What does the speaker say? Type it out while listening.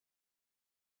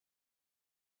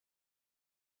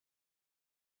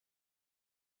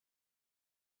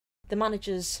The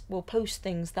managers will post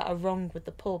things that are wrong with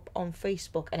the pub on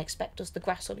Facebook and expect us to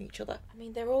grass on each other. I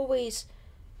mean, they're always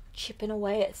chipping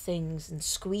away at things and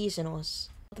squeezing us.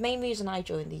 The main reason I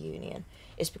joined the union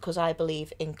is because I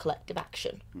believe in collective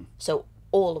action. So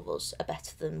all of us are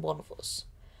better than one of us.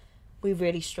 We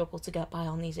really struggle to get by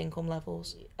on these income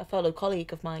levels. A fellow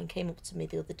colleague of mine came up to me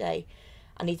the other day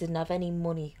and he didn't have any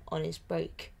money on his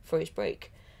break, for his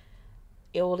break.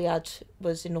 All he had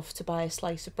was enough to buy a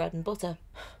slice of bread and butter.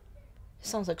 It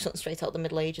sounds like something straight out of the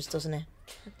Middle Ages, doesn't it?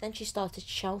 Then she started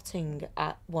shouting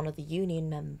at one of the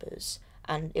union members,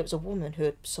 and it was a woman who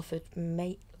had suffered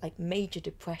major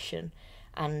depression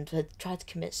and had tried to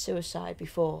commit suicide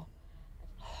before.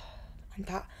 And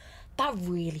that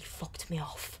really fucked me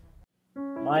off.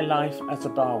 My life as a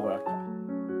bar worker.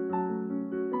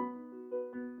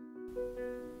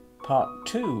 Part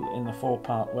 2 in the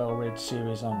 4-part well-read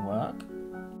series on work.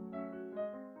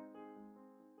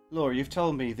 Laura, you've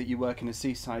told me that you work in a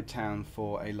seaside town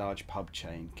for a large pub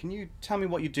chain. Can you tell me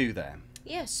what you do there?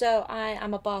 Yeah, so I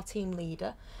am a bar team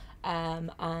leader,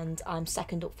 and I'm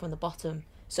second up from the bottom.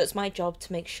 So it's my job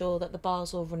to make sure that the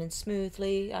bar's all running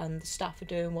smoothly and the staff are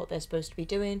doing what they're supposed to be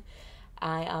doing.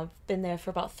 I have been there for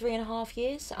about 3.5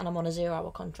 years and I'm on a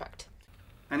 0-hour contract.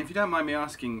 And if you don't mind me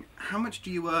asking, how much do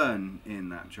you earn in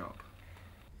that job?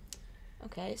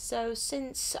 Okay, so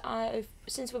since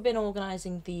we've been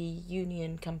organising the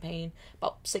union campaign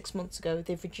about 6 months ago,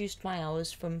 they've reduced my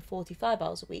hours from 45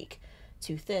 hours a week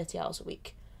to 30 hours a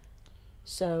week.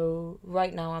 So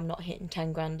right now I'm not hitting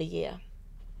 10 grand a year.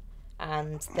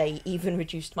 And they even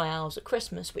reduced my hours at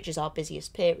Christmas, which is our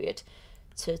busiest period,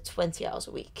 to 20 hours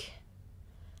a week.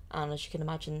 And as you can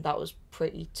imagine, that was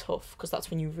pretty tough because that's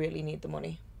when you really need the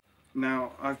money.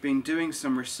 Now, I've been doing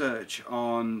some research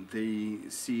on the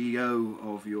CEO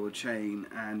of your chain,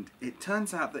 and it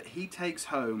turns out that he takes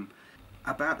home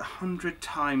about 100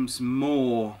 times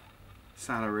more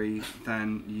salary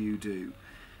than you do.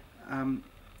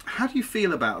 How do you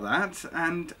feel about that,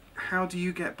 and how do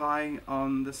you get by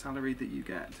on the salary that you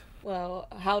get? Well,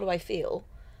 how do I feel?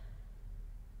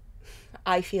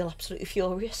 I feel absolutely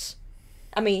furious.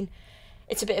 I mean,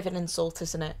 it's a bit of an insult,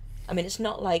 isn't it? I mean, it's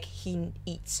not like he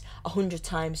eats 100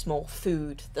 times more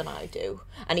food than I do,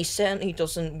 and he certainly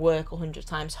doesn't work 100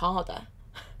 times harder.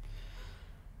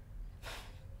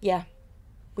 Yeah,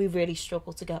 we really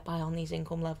struggle to get by on these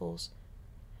income levels.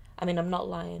 I mean, I'm not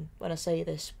lying when I say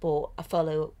this, but a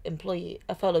fellow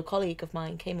colleague of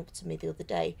mine came up to me the other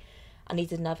day, and he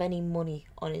didn't have any money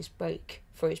on his break,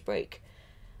 for his break.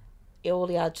 All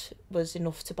he had was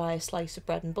enough to buy a slice of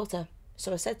bread and butter.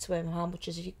 So I said to him, how much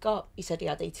has he got? He said he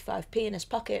had 85p in his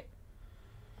pocket.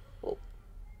 Well,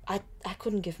 I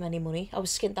couldn't give him any money. I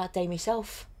was skint that day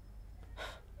myself.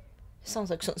 It sounds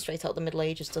like something straight out of the Middle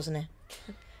Ages, doesn't it?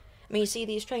 I mean, you see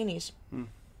these trainees?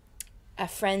 A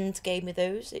friend gave me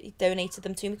those. He donated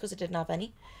them to me because I didn't have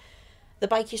any. The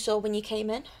bike you saw when you came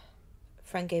in, a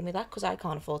friend gave me that because I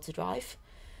can't afford to drive.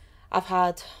 I've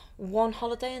had one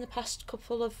holiday in the past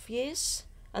couple of years,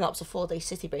 and that was a 4-day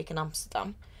city break in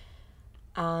Amsterdam.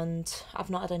 And I've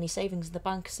not had any savings in the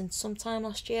bank since sometime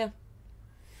last year.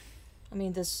 I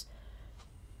mean,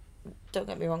 don't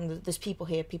get me wrong, there's people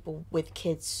here, people with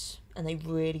kids, and they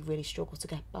really, really struggle to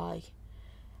get by.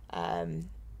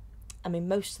 I mean,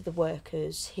 most of the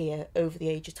workers here over the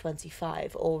age of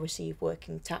 25 all receive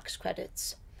working tax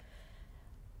credits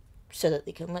so that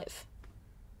they can live.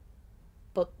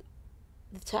 But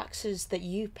the taxes that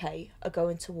you pay are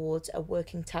going towards a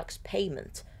working tax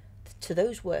payment to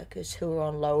those workers who are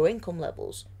on lower income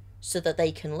levels so that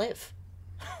they can live.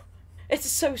 It's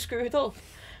so screwed up.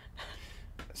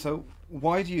 So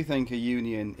why do you think a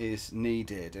union is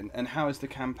needed, and how is the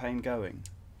campaign going?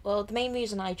 Well, the main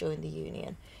reason I joined the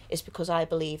union is because I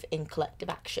believe in collective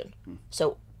action.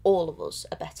 So all of us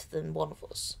are better than one of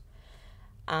us.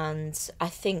 And I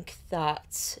think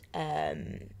that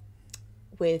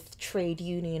with trade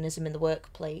unionism in the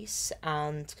workplace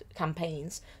and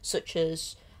campaigns such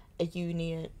as a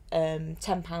union,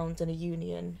 £10 in a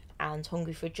union and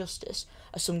Hungry for Justice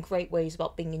are some great ways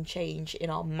about bringing change in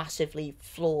our massively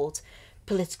flawed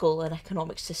political and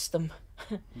economic system.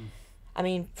 I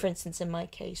mean, for instance, in my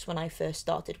case, when I first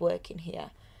started working here,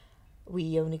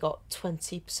 we only got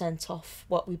 20% off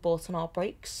what we bought on our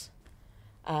breaks.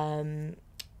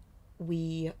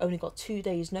 We only got 2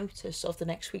 days' notice of the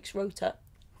next week's rota.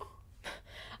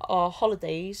 Our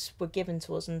holidays were given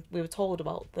to us and we were told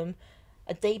about them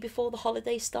a day before the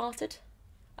holiday started,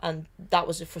 and that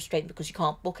was frustrating because you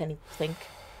can't book anything.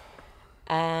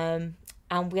 And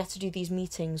we had to do these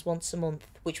meetings once a month,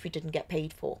 which we didn't get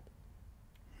paid for.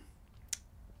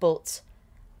 But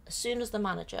As soon as the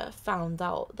manager found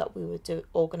out that we were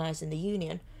organising the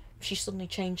union, she suddenly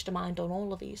changed her mind on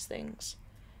all of these things.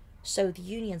 So the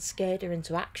union scared her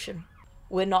into action.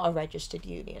 We're not a registered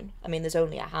union. I mean, there's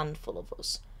only a handful of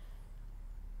us.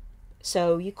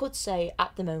 So you could say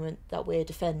at the moment that we're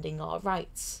defending our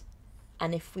rights.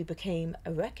 And if we became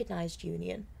a recognised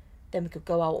union, then we could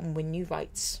go out and win new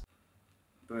rights.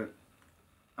 But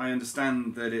I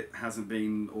understand that it hasn't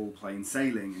been all plain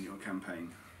sailing in your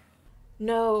campaign.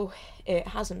 No, it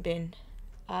hasn't been.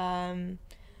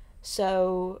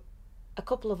 So a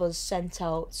couple of us sent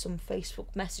out some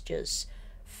Facebook messages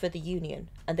for the union,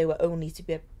 and they were only to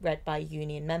be read by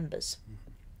union members.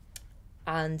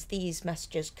 And these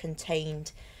messages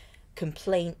contained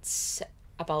complaints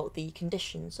about the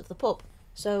conditions of the pub.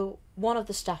 So one of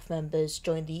the staff members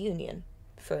joined the union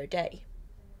for a day,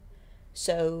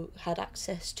 so had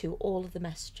access to all of the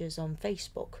messages on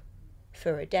Facebook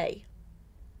for a day.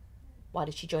 Why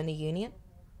did she join the union?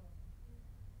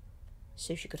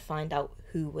 So she could find out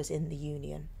who was in the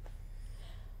union.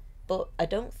 But I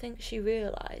don't think she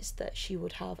realised that she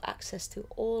would have access to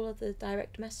all of the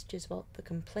direct messages about the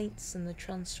complaints and the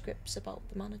transcripts about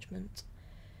the management.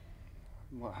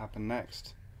 What happened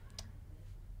next?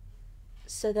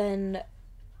 So then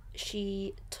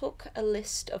she took a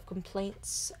list of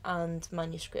complaints and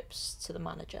manuscripts to the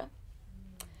manager.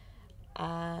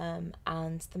 And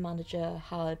the manager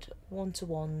had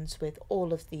one-to-ones with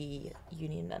all of the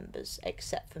union members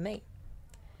except for me.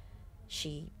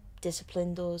 She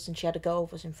disciplined us and she had a go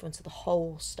of us in front of the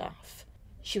whole staff.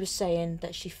 She was saying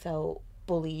that she felt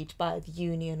bullied by the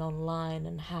union online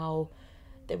and how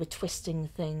they were twisting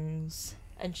things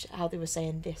and how they were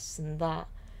saying this and that.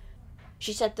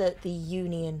 She said that the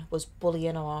union was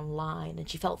bullying her online and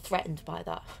she felt threatened by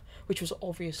that, which was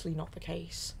obviously not the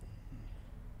case.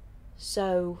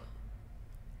 So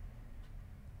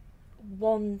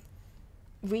one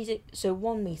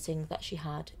meeting that she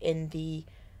had in the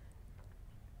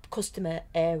customer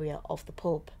area of the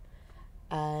pub,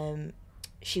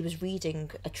 she was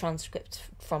reading a transcript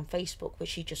from Facebook, which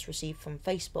she just received from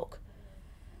Facebook,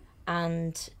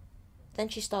 and then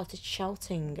she started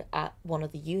shouting at one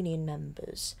of the union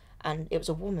members, and it was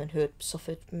a woman who had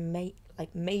suffered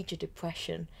major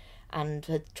depression and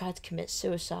had tried to commit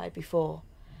suicide before,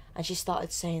 and she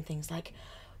started saying things like,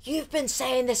 "You've been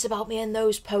saying this about me in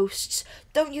those posts.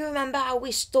 Don't you remember how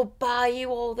we stood by you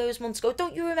all those months ago?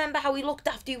 Don't you remember how we looked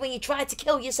after you when you tried to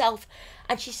kill yourself?"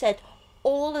 And she said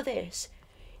all of this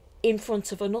in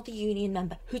front of another union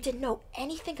member who didn't know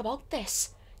anything about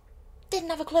this. Didn't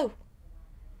have a clue.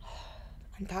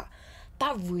 And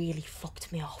that really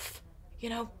fucked me off, you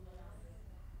know?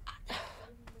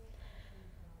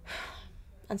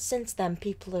 And since then,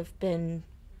 people have been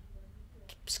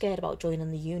scared about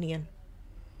joining the union.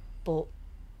 But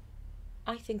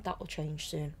I think that will change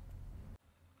soon.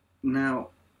 Now,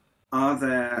 are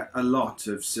there a lot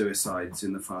of suicides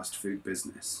in the fast food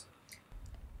business?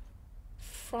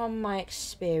 From my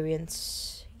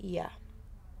experience, yeah.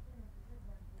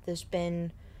 There's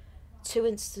been 2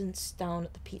 incidents down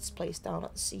at the Pete's place down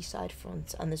at the seaside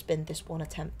front, and there's been this one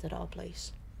attempt at our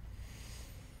place.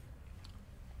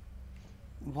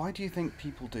 Why do you think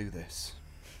people do this?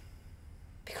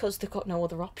 Because they've got no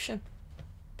other option.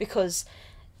 Because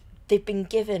they've been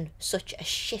given such a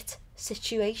shit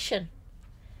situation.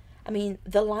 I mean,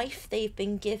 the life they've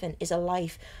been given is a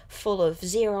life full of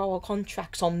 0-hour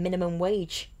contracts on minimum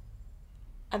wage.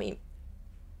 I mean,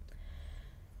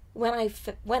 when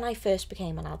I first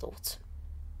became an adult,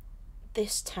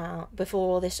 this town, before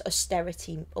all these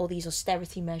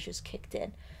austerity measures kicked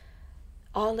in,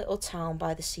 our little town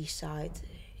by the seaside,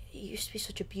 it used to be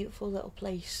such a beautiful little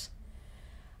place.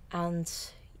 And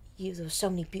there were so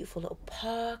many beautiful little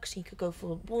parks, and you could go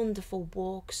for wonderful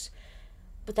walks.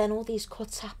 But then all these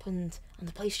cuts happened, and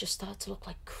the place just started to look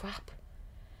like crap.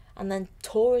 And then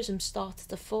tourism started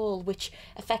to fall, which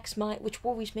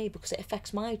worries me because it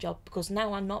affects my job, because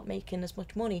now I'm not making as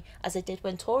much money as I did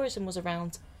when tourism was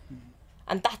around.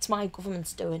 And that's my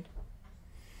government's doing.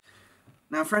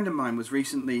 Now, a friend of mine was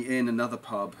recently in another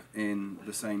pub in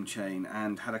the same chain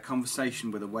and had a conversation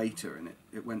with a waiter, and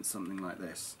it went something like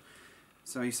this.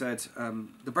 So he said,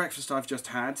 the breakfast I've just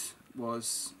had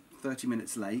was 30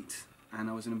 minutes late and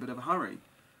I was in a bit of a hurry.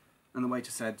 And the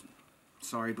waiter said,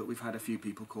 "Sorry, but we've had a few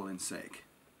people call in sick."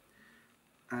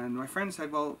 And my friend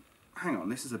said, "Well, hang on,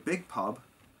 this is a big pub,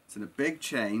 it's in a big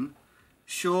chain.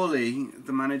 Surely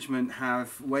the management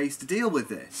have ways to deal with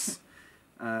this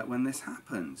when this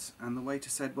happens." And the waiter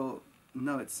said, "Well,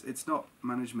 no, it's not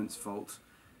management's fault,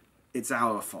 it's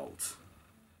our fault."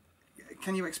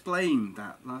 Can you explain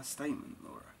that last statement,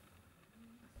 Laura?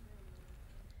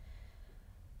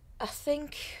 I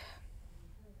think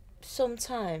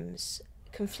sometimes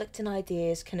conflicting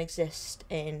ideas can exist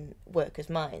in workers'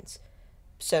 minds.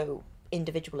 So,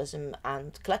 individualism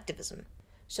and collectivism.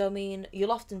 So, I mean,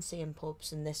 you'll often see in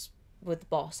pubs, and this with the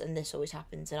boss, and this always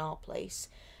happens in our place,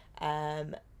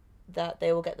 that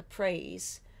they will get the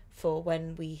praise for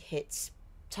when we hit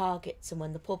targets and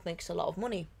when the pub makes a lot of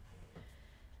money.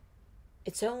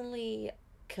 It's only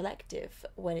collective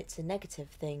when it's a negative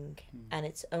thing, and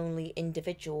it's only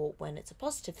individual when it's a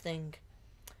positive thing.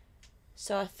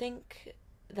 So I think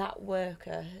that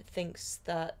worker thinks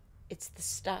that it's the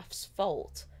staff's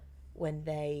fault when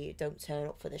they don't turn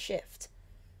up for the shift.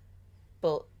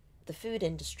 But the food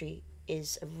industry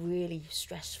is a really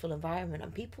stressful environment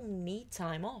and people need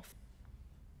time off.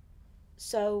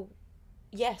 So,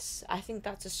 yes, I think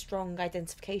that's a strong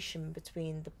identification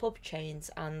between the pub chains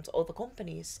and other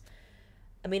companies.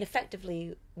 I mean,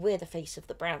 effectively, we're the face of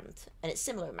the brand, and it's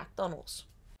similar at McDonald's.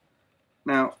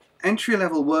 Now,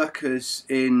 entry-level workers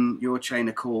in your chain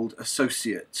are called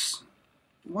associates.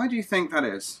 Why do you think that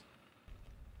is?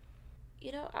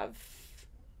 You know,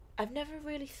 I've never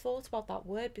really thought about that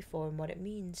word before and what it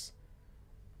means.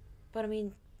 But I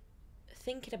mean,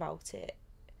 thinking about it,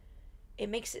 it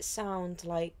makes it sound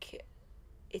like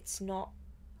it's not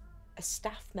a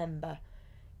staff member.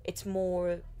 It's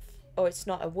more, or it's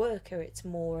not a worker, it's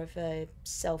more of a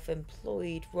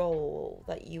self-employed role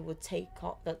that you would take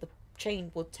on, that the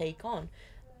chain would take on.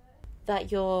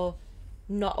 That you're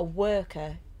not a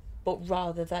worker, but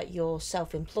rather that you're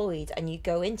self-employed and you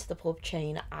go into the pub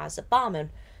chain as a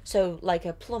barman. So like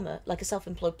a plumber, like a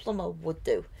self-employed plumber would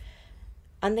do.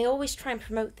 And they always try and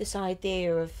promote this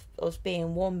idea of us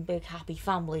being one big happy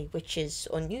family, which is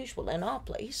unusual in our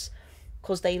place,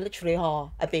 because they literally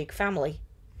are a big family.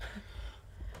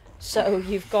 So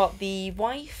you've got the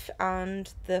wife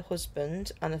and the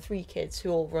husband and the 3 kids who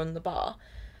all run the bar,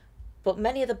 but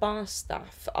many of the bar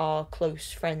staff are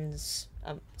close friends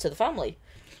to the family.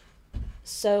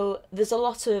 So there's a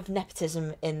lot of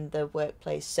nepotism in the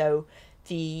workplace. So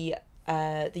the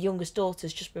youngest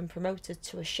daughter's just been promoted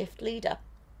to a shift leader,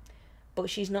 but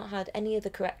she's not had any of the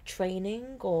correct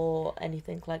training or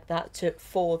anything like that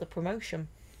for the promotion.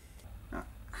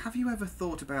 Have you ever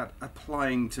thought about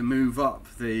applying to move up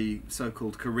the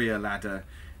so-called career ladder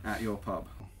at your pub?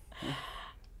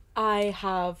 I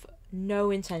have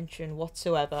no intention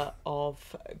whatsoever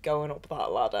of going up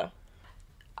that ladder.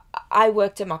 I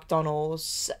worked at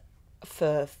McDonald's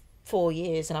for 4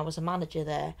 years and I was a manager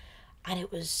there, and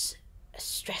it was a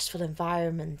stressful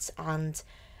environment, and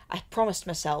I promised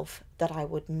myself that I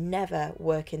would never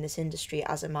work in this industry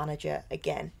as a manager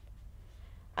again.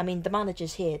 I mean, the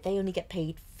managers here, they only get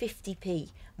paid 50p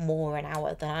more an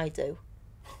hour than I do.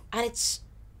 And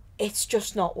it's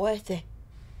just not worth it.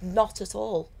 Not at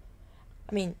all.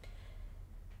 I mean,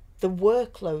 the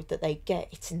workload that they get,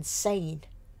 it's insane.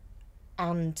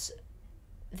 And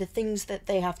the things that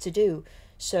they have to do.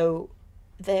 So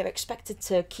they're expected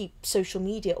to keep social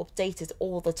media updated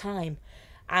all the time.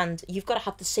 And you've got to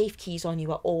have the safe keys on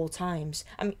you at all times.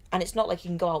 And it's not like you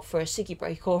can go out for a ciggy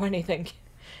break or anything.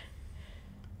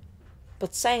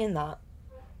 But saying that,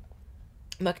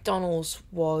 McDonald's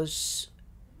was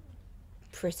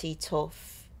pretty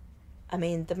tough. I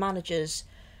mean, the managers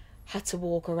had to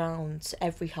walk around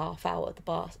every half hour at the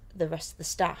bar, the rest of the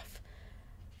staff,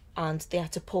 and they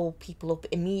had to pull people up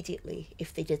immediately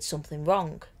if they did something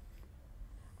wrong.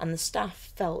 And the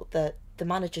staff felt that the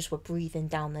managers were breathing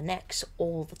down their necks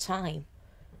all the time.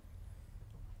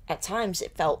 At times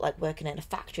it felt like working in a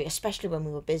factory, especially when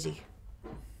we were busy.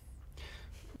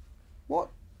 What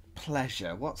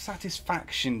pleasure, what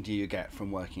satisfaction do you get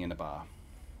from working in a bar?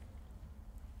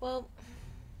 Well,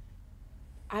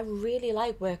 I really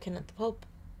like working at the pub.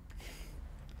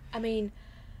 I mean,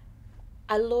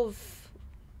 I love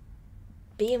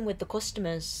being with the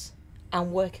customers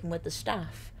and working with the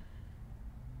staff.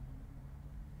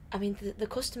 I mean, the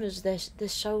customers, they're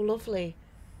so lovely.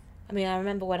 I mean, I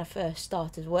remember when I first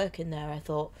started working there, I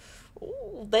thought,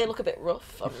 ooh, they look a bit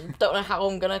rough. I don't know how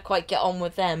I'm going to quite get on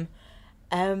with them.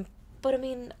 But I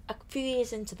mean, a few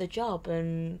years into the job,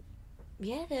 and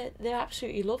yeah, they're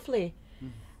absolutely lovely.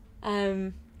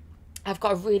 I've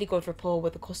got a really good rapport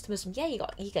with the customers, and yeah,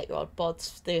 you get your odd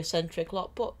bods, the eccentric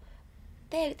lot, but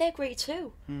they're great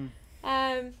too.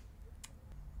 And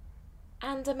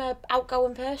I'm a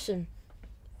outgoing person,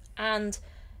 and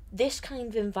this kind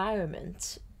of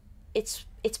environment, it's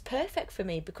perfect for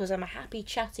me because I'm a happy,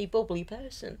 chatty, bubbly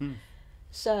person.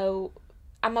 So,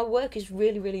 and my work is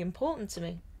really, really important to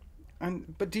me.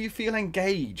 But do you feel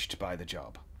engaged by the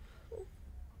job?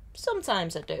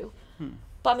 Sometimes I do.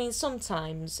 But I mean,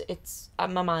 sometimes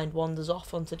my mind wanders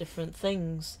off onto different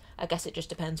things. I guess it just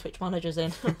depends which manager's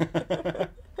in.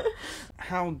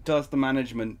 How does the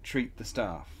management treat the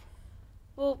staff?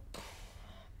 Well,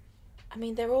 I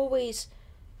mean, they're always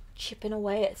chipping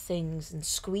away at things and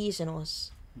squeezing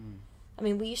us. I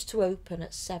mean, we used to open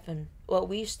at 7. Well,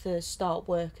 we used to start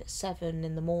work at 7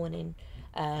 in the morning,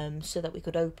 so that we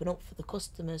could open up for the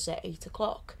customers at 8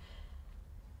 o'clock.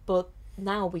 But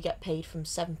now we get paid from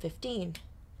 7:15.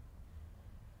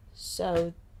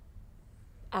 So,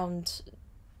 and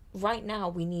right now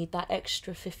we need that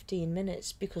extra 15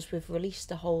 minutes because we've released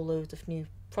a whole load of new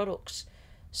products.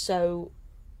 So,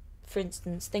 for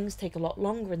instance, things take a lot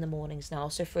longer in the mornings now.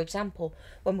 So, for example,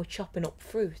 when we're chopping up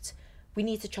fruit, we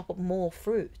need to chop up more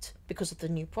fruit because of the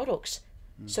new products.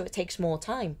 So it takes more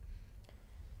time.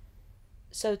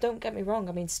 So don't get me wrong,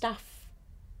 I mean, staff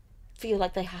feel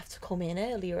like they have to come in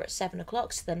earlier at 7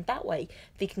 o'clock, so then that way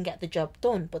they can get the job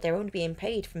done, but they're only being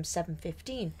paid from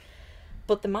 7:15.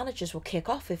 But the managers will kick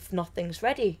off if nothing's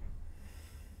ready.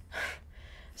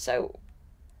 So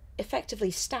effectively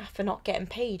staff are not getting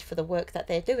paid for the work that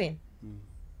they're doing.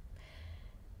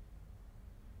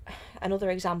 Another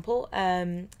example,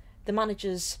 the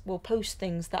managers will post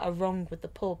things that are wrong with the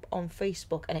pub on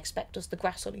Facebook and expect us to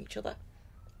grass on each other.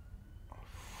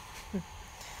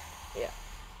 Yeah.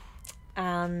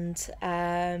 And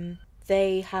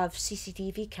they have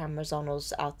CCTV cameras on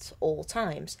us at all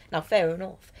times. Now, fair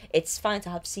enough, it's fine to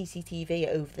have CCTV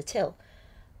over the till,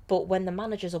 but when the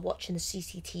managers are watching the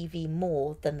CCTV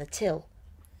more than the till,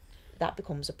 that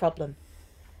becomes a problem.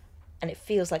 And it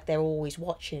feels like they're always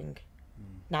watching.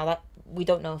 Now, that we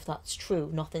don't know if that's true,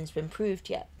 nothing's been proved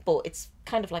yet, but it's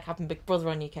kind of like having Big Brother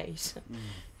on your case.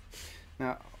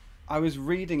 Now, I was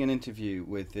reading an interview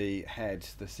with the head,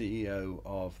 the CEO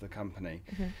of the company,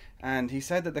 and he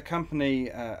said that the company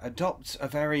adopts a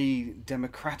very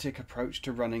democratic approach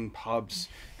to running pubs,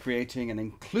 creating an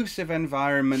inclusive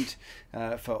environment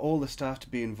for all the staff to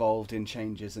be involved in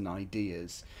changes and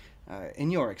ideas. In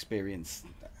your experience,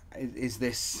 is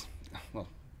this, well,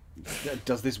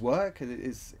 does this work?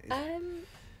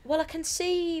 Well, I can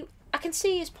see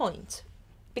his point,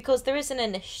 because there is an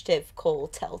initiative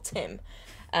called Tell Tim,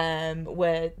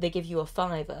 where they give you a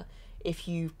 £5 if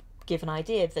you give an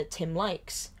idea that Tim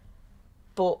likes.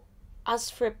 But as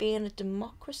for it being a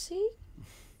democracy,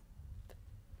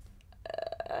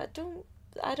 I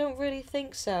don't really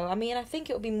think so. I mean, I think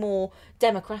it would be more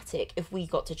democratic if we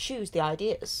got to choose the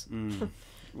ideas.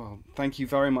 Well, thank you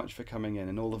very much for coming in,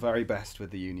 and all the very best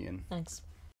with the union. Thanks.